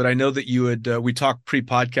was, but I know that you had we talked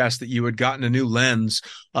pre-podcast that you had gotten a new lens,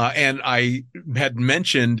 and I had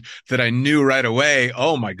mentioned that I knew right away,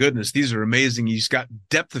 oh my goodness, these are amazing. He's got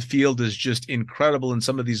depth of field is just incredible in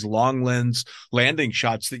some of these long lens landing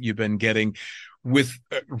shots that you've been getting with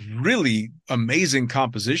really amazing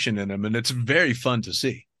composition in them, and it's very fun to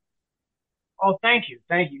see. Oh, thank you.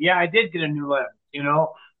 Yeah, I did get a new lens.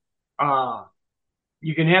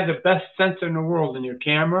 You can have the best sensor in the world in your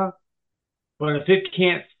camera, but if it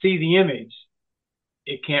can't see the image,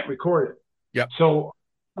 it can't record it. Yep. So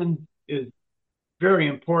is very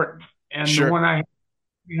important. And Sure. The one I have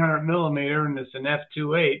 300 millimeter, and it's an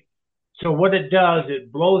f2.8. So what it does,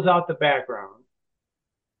 it blows out the background,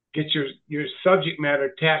 get your subject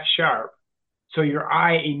matter tack sharp, so your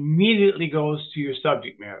eye immediately goes to your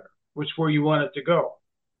subject matter, which where you want it to go.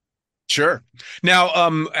 Sure.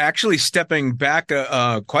 Now, actually stepping back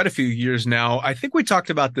quite a few years now, I think we talked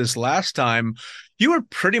about this last time. You were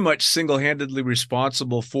pretty much single-handedly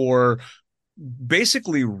responsible for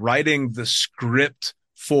basically writing the script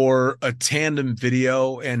for a tandem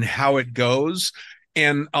video and how it goes.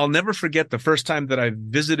 And I'll never forget the first time that I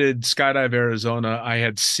visited Skydive Arizona. I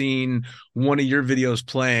had seen one of your videos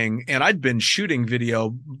playing, and I'd been shooting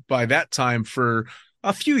video by that time for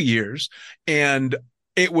a few years. And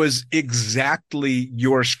it was exactly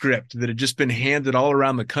your script that had just been handed all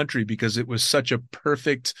around the country because it was such a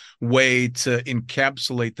perfect way to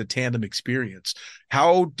encapsulate the tandem experience.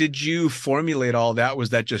 How did you formulate all that? Was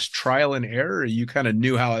that just trial and error, or you kind of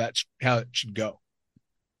knew how it should go?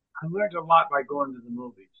 I learned a lot by going to the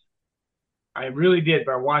movies. I really did,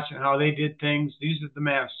 by watching how they did things. These are the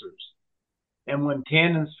masters. And when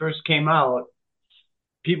tandems first came out,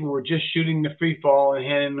 people were just shooting the free fall and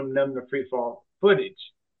handing them the free fall footage.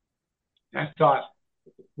 I thought,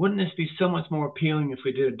 wouldn't this be so much more appealing if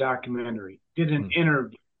we did a documentary, did an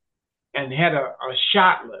interview, and had a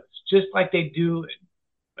shot list, just like they do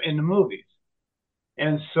in the movies?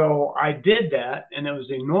 And so I did that, and it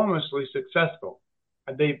was enormously successful.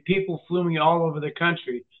 People flew me all over the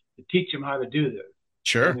country to teach them how to do this.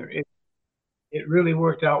 Sure. And it really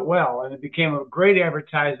worked out well, and it became a great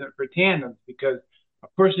advertisement for tandems, because a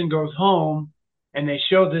person goes home and they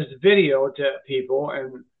show this video to people,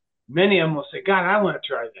 and many of them will say, God, I want to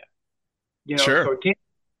try that. Sure. So tandem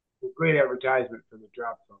is a great advertisement for the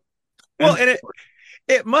drop zone. Well, and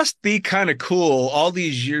it must be kind of cool all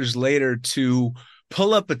these years later to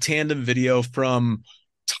pull up a tandem video from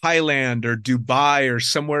Thailand or Dubai or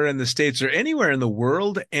somewhere in the States or anywhere in the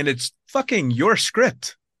world, and it's fucking your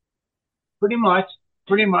script. Pretty much.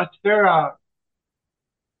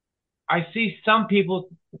 I see some people,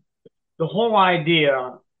 the whole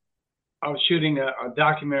idea of shooting a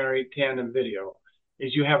documentary tandem video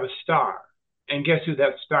is you have a star. And guess who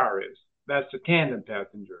that star is? That's the tandem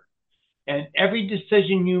passenger. And every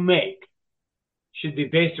decision you make should be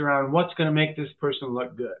based around what's going to make this person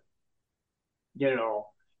look good,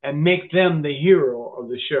 and make them the hero of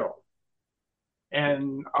the show.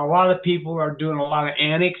 And a lot of people are doing a lot of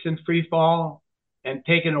antics in free fall and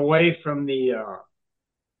taking away from the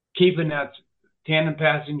keeping that tandem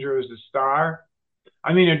passenger as a star.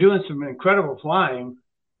 I mean, they're doing some incredible flying,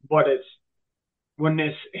 but it's when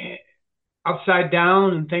it's upside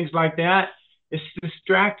down and things like that, it's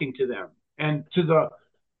distracting to them. And to the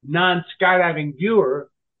non-skydiving viewer,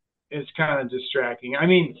 it's kind of distracting. I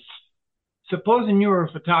mean, supposing you were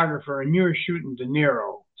a photographer and you were shooting De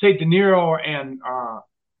Niro, say De Niro and Al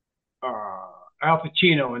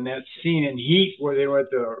Pacino in that scene in Heat where they were at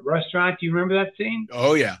the restaurant. Do you remember that scene?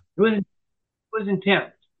 Oh, yeah. It was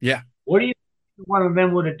intense. Yeah. What do you think one of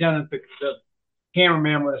them would have done if the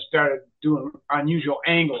cameraman would have started doing unusual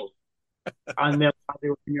angles on them while they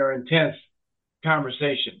were in their intense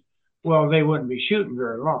conversation? Well, they wouldn't be shooting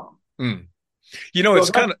very long.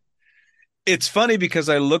 It's funny because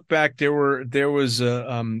I look back, there was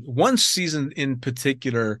one season in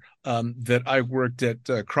particular that I worked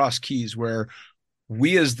at Cross Keys where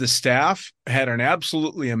we as the staff had an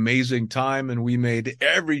absolutely amazing time and we made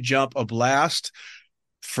every jump a blast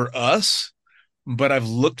for us. But I've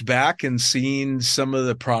looked back and seen some of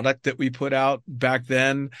the product that we put out back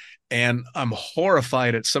then, and I'm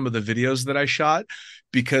horrified at some of the videos that I shot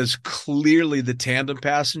because clearly the tandem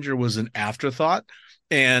passenger was an afterthought.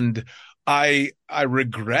 And I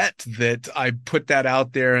regret that I put that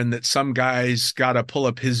out there and that some guys got to pull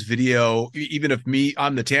up his video, even if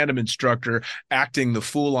I'm the tandem instructor acting the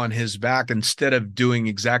fool on his back instead of doing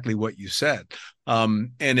exactly what you said.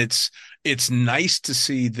 And it's nice to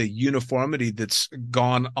see the uniformity that's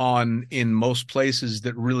gone on in most places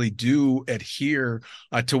that really do adhere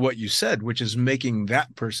to what you said, which is making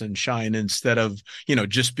that person shine instead of,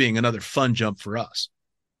 just being another fun jump for us.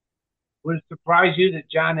 Would it surprise you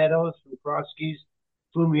that John Eddowes from Cross Keys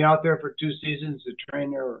flew me out there for 2 seasons to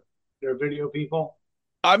train their video people?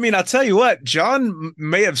 I mean, I'll tell you what, John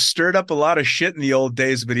may have stirred up a lot of shit in the old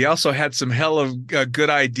days, but he also had some hell of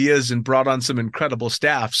good ideas and brought on some incredible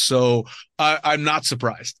staff. So I'm not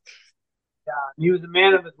surprised. Yeah, he was a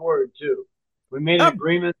man of his word, too. We made an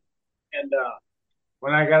agreement, and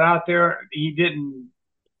when I got out there, he didn't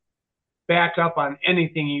back up on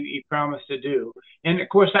anything he promised to do. And, of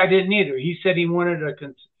course, I didn't either. He said he wanted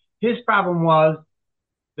his problem was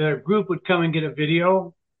that a group would come and get a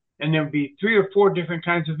video, and there would be 3 or 4 different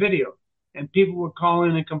kinds of videos, and people would call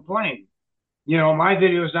in and complain. My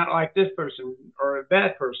video is not like this person or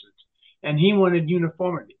that person's. And he wanted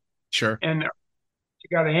uniformity. Sure. And you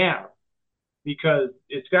got to have, because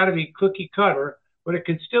it's got to be cookie cutter, but it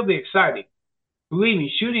can still be exciting. Believe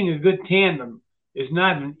me, shooting a good tandem is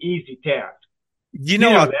not an easy task. You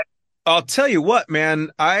know, I'll tell you what, man,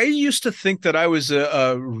 I used to think that I was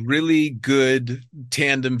a really good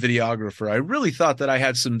tandem videographer. I really thought that I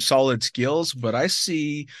had some solid skills, but I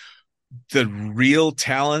see the real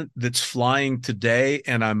talent that's flying today,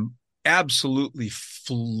 and I'm absolutely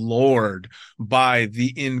floored by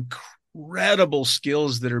the incredible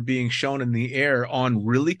skills that are being shown in the air on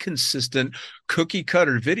really consistent cookie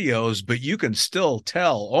cutter videos, but you can still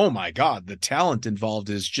tell, oh my God, the talent involved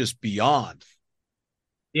is just beyond.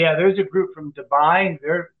 Yeah, there's a group from Dubai.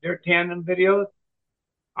 Their tandem videos.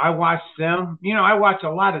 I watch them. I watch a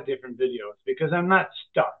lot of different videos because I'm not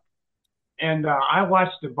stuck. And I watch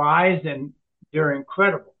Dubai's, and they're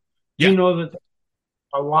incredible. Yeah. You know that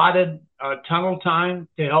allotted tunnel time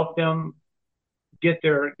to help them get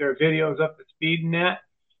their videos up to speed and that.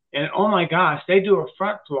 And oh my gosh, they do a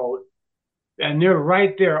front float, and they're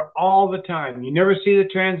right there all the time. You never see the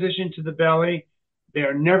transition to the belly.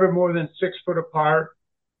 They're never more than 6 foot apart.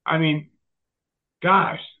 I mean,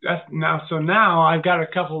 gosh, so now I've got a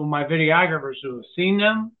couple of my videographers who have seen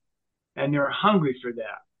them, and they're hungry for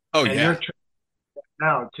that. Oh, and yeah. They're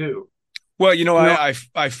now too. Well,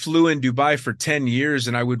 I flew in Dubai for 10 years,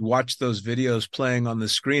 and I would watch those videos playing on the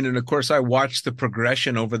screen. And of course, I watched the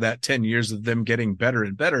progression over that 10 years of them getting better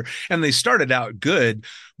and better. And they started out good,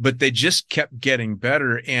 but they just kept getting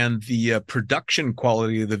better. And the production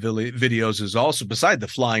quality of the videos is also, beside the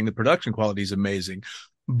flying, the production quality is amazing.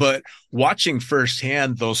 But watching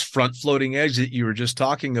firsthand those front floating eggs that you were just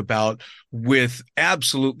talking about, with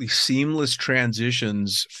absolutely seamless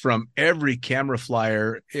transitions from every camera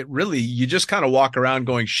flyer, it really, you just kind of walk around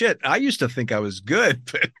going, shit, I used to think I was good,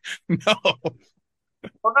 but no.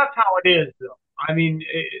 Well, that's how it is, though. I mean,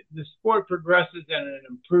 the sport progresses and it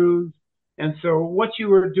improves. And so what you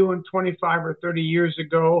were doing 25 or 30 years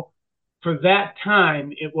ago, for that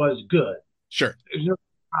time, it was good. Sure.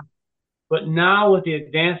 But now with the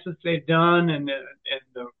advancements they've done, and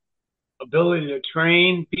the ability to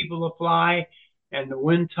train people to fly, and the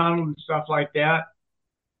wind tunnel and stuff like that,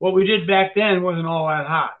 what we did back then wasn't all that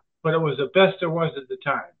hot, but it was the best there was at the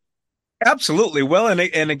time. Absolutely. Well,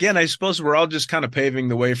 and again, I suppose we're all just kind of paving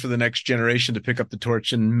the way for the next generation to pick up the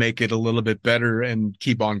torch and make it a little bit better and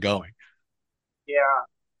keep on going. Yeah,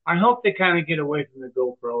 I hope they kind of get away from the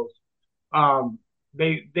GoPros.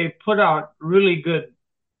 They put out really good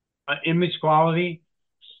image quality,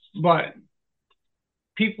 but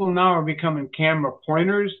people now are becoming camera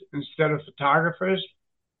pointers instead of photographers,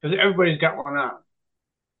 because everybody's got one on.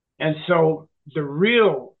 And so the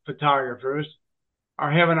real photographers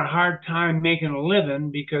are having a hard time making a living,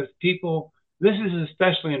 because people, this is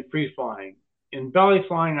especially in free flying. In belly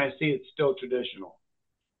flying, I see it's still traditional.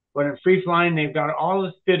 But in free flying, they've got all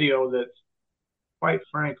this video that's, quite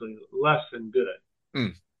frankly, less than good.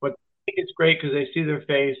 Mm. But I think it's great because they see their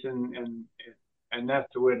face, and that's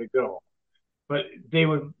the way to go. But they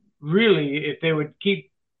would really, if they would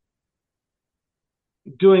keep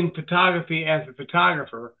doing photography as a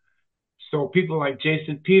photographer, so people like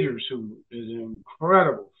Jason Peters, who is an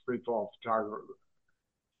incredible free fall photographer,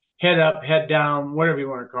 head up, head down, whatever you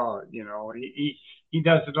want to call it, he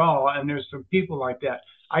does it all. And there's some people like that.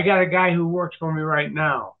 I got a guy who works for me right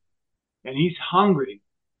now, and he's hungry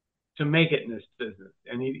to make it in this business.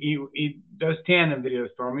 And he does tandem videos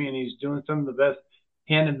for me, and he's doing some of the best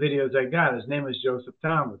tandem videos I got. His name is Joseph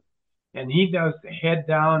Thomas. And he does the head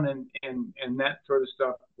down and that sort of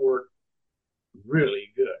stuff work really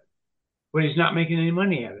good. But he's not making any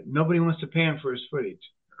money at it. Nobody wants to pay him for his footage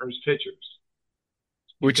or his pictures.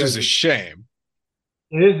 Which is a shame.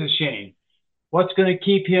 It is a shame. What's going to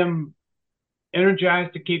keep him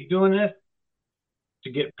energized to keep doing this?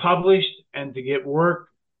 To get published and to get work,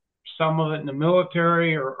 some of it in the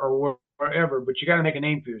military or wherever, but you got to make a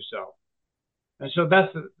name for yourself. And so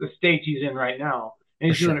that's the stage he's in right now. And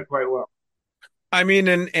he's doing it quite well. I mean,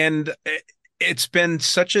 and it's been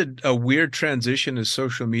such a weird transition as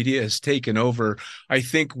social media has taken over. I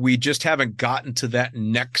think we just haven't gotten to that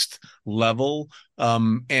next level.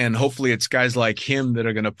 And hopefully it's guys like him that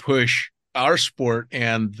are going to push our sport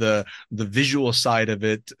and the visual side of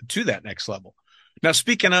it to that next level. Now,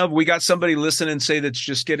 speaking of, we got somebody listening, say that's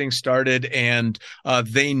just getting started, and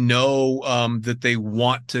they know that they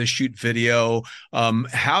want to shoot video.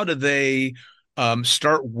 How do they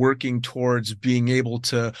start working towards being able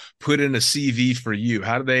to put in a CV for you?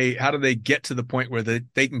 How do they get to the point where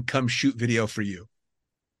they can come shoot video for you?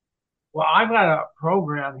 Well, I've got a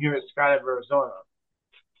program here at Skydiving Arizona.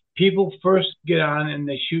 People first get on and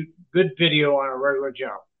they shoot good video on a regular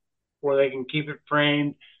jump where they can keep it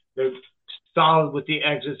framed. They're solid with the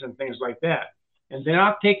exits and things like that. And then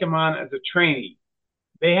I'll take them on as a trainee.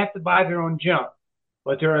 They have to buy their own jump,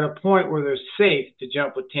 but they're at a point where they're safe to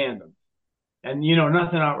jump with tandem. And,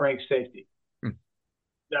 nothing outranks safety.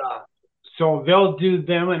 So they'll do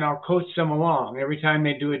them and I'll coach them along. Every time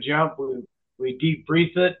they do a jump, we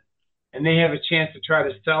debrief it, and they have a chance to try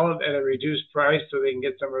to sell it at a reduced price so they can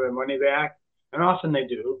get some of their money back. And often they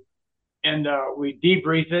do. And we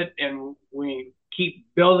debrief it, and we keep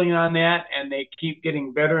building on that, and they keep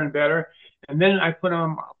getting better and better. And then I put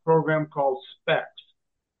on a program called Specs.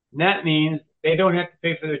 And that means they don't have to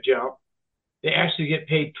pay for the jump. They actually get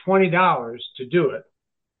paid $20 to do it.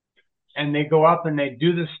 And they go up and they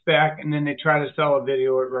do the spec, and then they try to sell a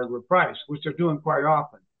video at regular price, which they're doing quite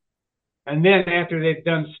often. And then after they've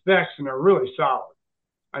done specs and they're really solid,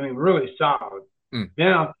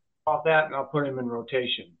 then I'll take off that and I'll put them in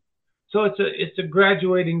rotation. So it's a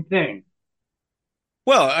graduating thing.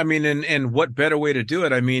 Well, I mean, and what better way to do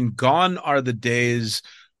it? I mean, gone are the days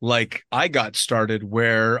like I got started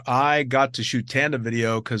where I got to shoot tandem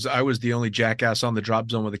video because I was the only jackass on the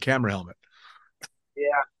drop zone with a camera helmet.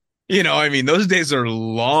 Yeah. I mean, those days are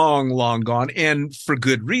long, long gone, and for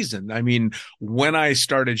good reason. I mean, when I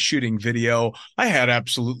started shooting video, I had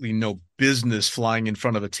absolutely no business flying in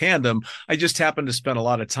front of a tandem. I just happened to spend a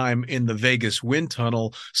lot of time in the Vegas wind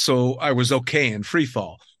tunnel, so I was okay in free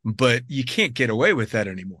fall. But you can't get away with that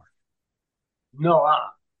anymore. No.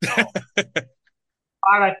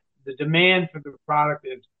 The demand for the product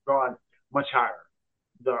has gone much higher.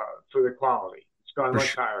 For the quality, it's gone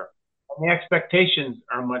much higher. And the expectations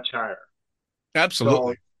are much higher.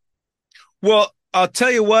 Absolutely. Well, I'll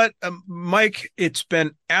tell you what, Mike, it's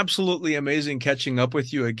been absolutely amazing catching up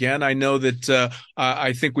with you again. I know that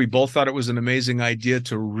I think we both thought it was an amazing idea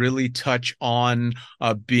to really touch on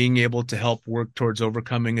being able to help work towards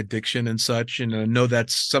overcoming addiction and such. And I know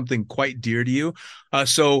that's something quite dear to you.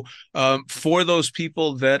 So for those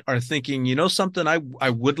people that are thinking, something, I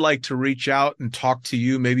would like to reach out and talk to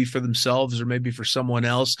you, maybe for themselves or maybe for someone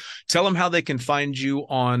else, tell them how they can find you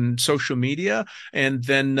on social media, and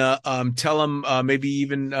then tell them maybe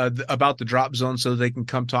even about the drop zone so they can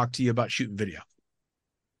come talk to you about shooting video.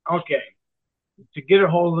 Okay. To get a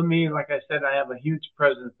hold of me, like I said, I have a huge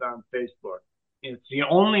presence on Facebook. It's the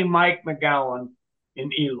only Mike McGowan in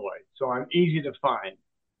Eloy, so I'm easy to find.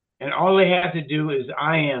 And all they have to do is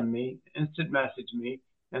IM me, instant message me,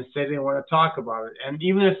 and say they want to talk about it. And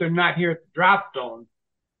even if they're not here at the drop zone,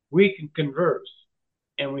 we can converse,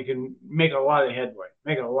 and we can make a lot of headway,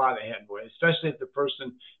 especially if the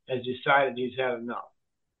person has decided he's had enough,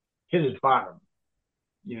 hit his bottom,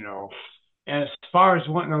 And as far as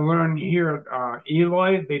wanting to learn here at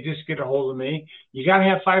Eloy, they just get a hold of me. You got to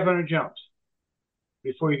have 500 jumps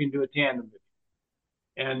before you can do a tandem video.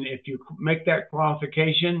 And if you make that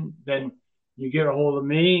qualification, then you get a hold of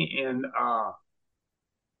me, and I'll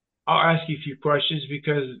ask you a few questions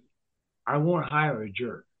because I won't hire a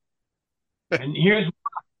jerk. And here's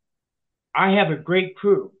why. I have a great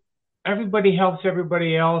crew. Everybody helps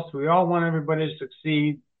everybody else. We all want everybody to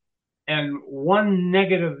succeed. And one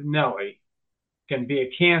negative Nelly can be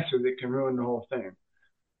a cancer that can ruin the whole thing.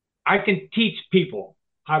 I can teach people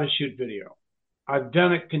how to shoot video. I've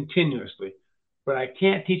done it continuously. But I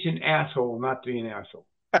can't teach an asshole not to be an asshole.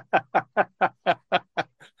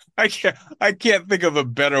 I can't think of a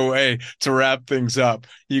better way to wrap things up.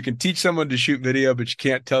 You can teach someone to shoot video, but you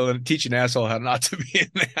can't teach an asshole how not to be an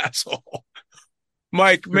asshole.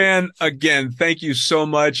 Mike, man, again, thank you so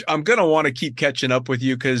much. I'm going to want to keep catching up with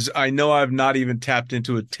you because I know I've not even tapped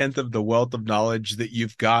into a tenth of the wealth of knowledge that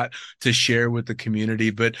you've got to share with the community.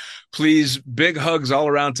 But please, big hugs all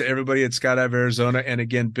around to everybody at Skydive Arizona. And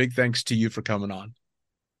again, big thanks to you for coming on.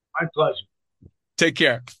 My pleasure. Take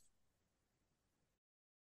care.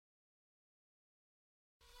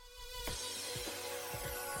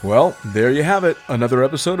 Well, there you have it. Another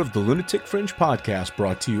episode of the Lunatic Fringe podcast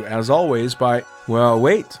brought to you as always by, well,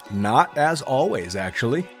 wait, not as always,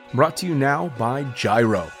 actually. Brought to you now by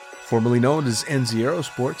Gyro. Formerly known as NZ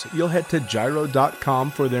Aerosports, you'll head to gyro.com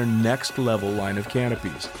for their next level line of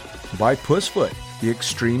canopies. By Pussfoot, the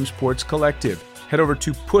Extreme Sports Collective. Head over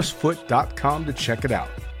to pussfoot.com to check it out.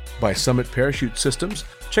 By Summit Parachute Systems,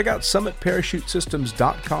 check out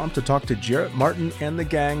summitparachutesystems.com to talk to Jarrett Martin and the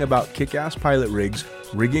gang about kick-ass pilot rigs,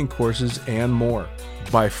 rigging courses, and more.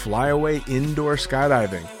 By Flyaway Indoor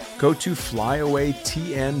Skydiving, go to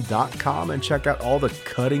flyawaytn.com and check out all the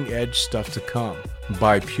cutting-edge stuff to come.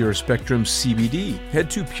 by Pure Spectrum CBD. Head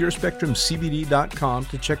to purespectrumcbd.com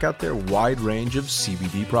to check out their wide range of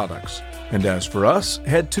CBD products. And as for us,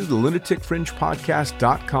 head to the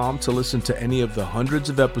lunaticfringepodcast.com to listen to any of the hundreds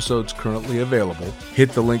of episodes currently available.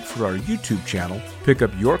 Hit the link for our YouTube channel, pick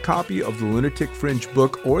up your copy of the Lunatic Fringe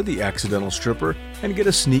book or The Accidental Stripper, and get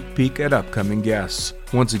a sneak peek at upcoming guests.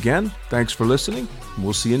 Once again, thanks for listening, and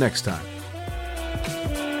we'll see you next time.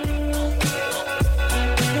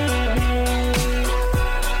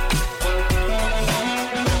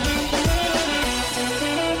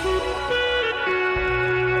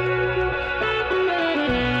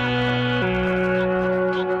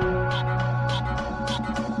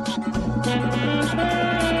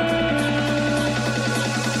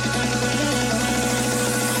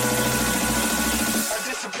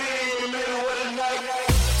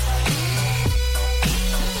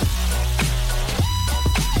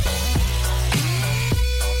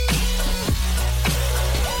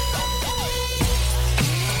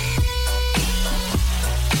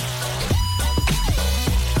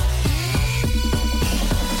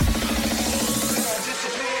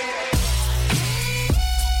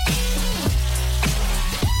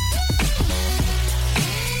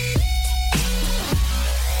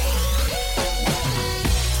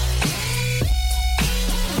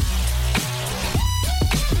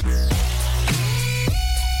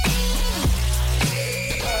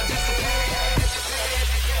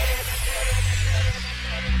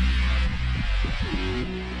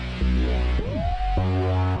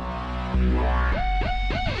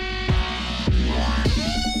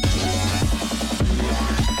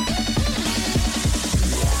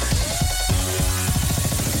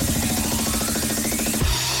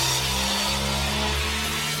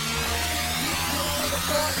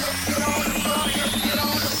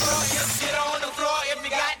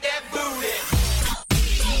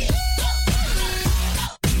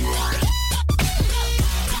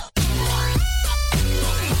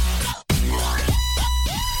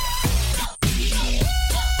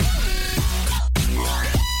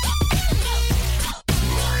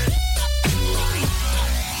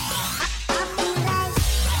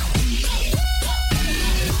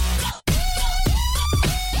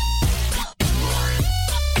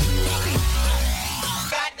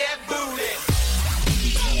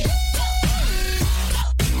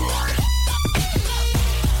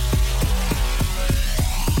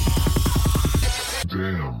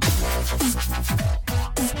 Damn.